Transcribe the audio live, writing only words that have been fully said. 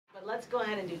let's go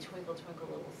ahead and do Twinkle, Twinkle,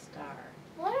 Little Star.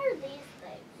 What are these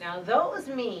things? Now those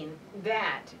mean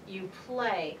that you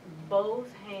play both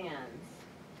hands.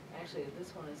 Actually,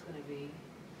 this one is going to be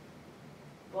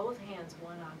both hands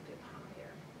 1 octave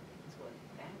higher. Is what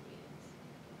that means.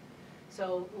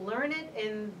 So learn it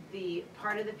in the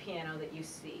part of the piano that you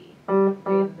see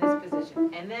in this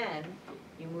position, and then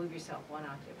you move yourself 1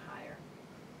 octave higher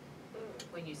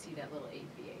when you see that little 8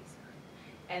 VA sign.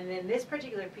 And then this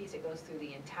particular piece, it goes through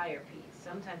the entire piece.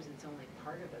 Sometimes it's only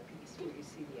part of a piece where you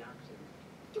see the octave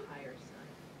higher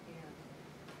sign.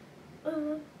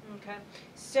 Yeah. Okay.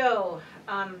 So,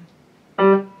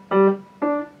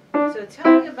 so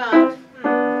tell me about,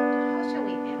 how shall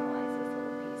we analyze this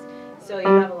little piece? So you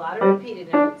have a lot of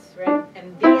repeated notes, right?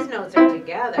 And these notes are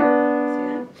together. See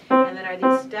that? And then are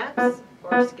these steps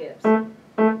or skips?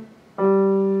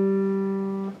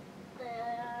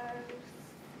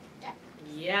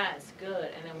 Yes, good.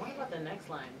 And then what about the next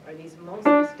line? Are these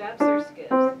mostly steps or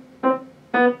skips?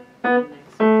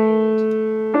 Next page.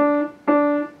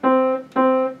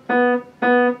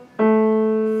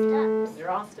 Steps.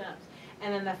 They're all steps.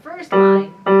 And then the first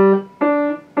line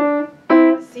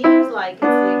seems like it's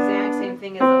the exact same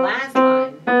thing as the last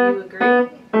line. Do you agree?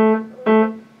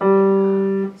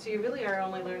 Yeah. So you really are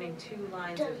only learning 2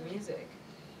 lines of music.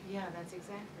 Yeah, that's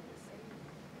exactly the same.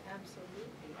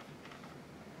 Absolutely.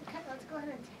 Okay, let's go ahead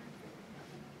and tap it.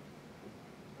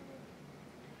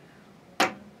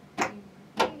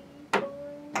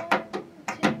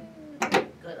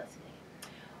 Good, let's see.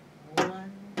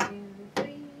 1, 2,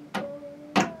 3, 4, 1,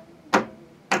 2,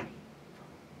 3,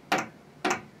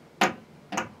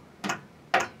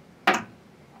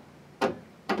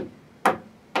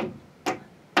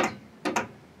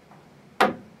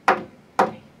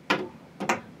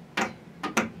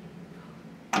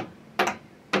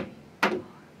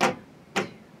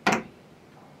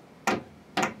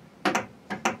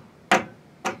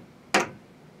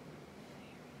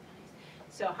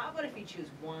 So how about if you choose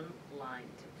 1 line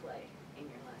to play in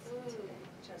your lesson today?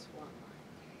 Just 1 line.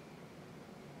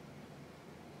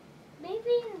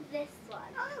 Maybe this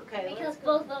one. Oh, okay. Because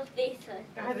both of these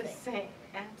are the same.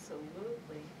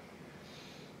 Absolutely.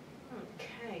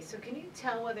 Okay, so can you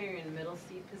tell whether you're in middle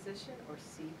C position or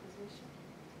C position?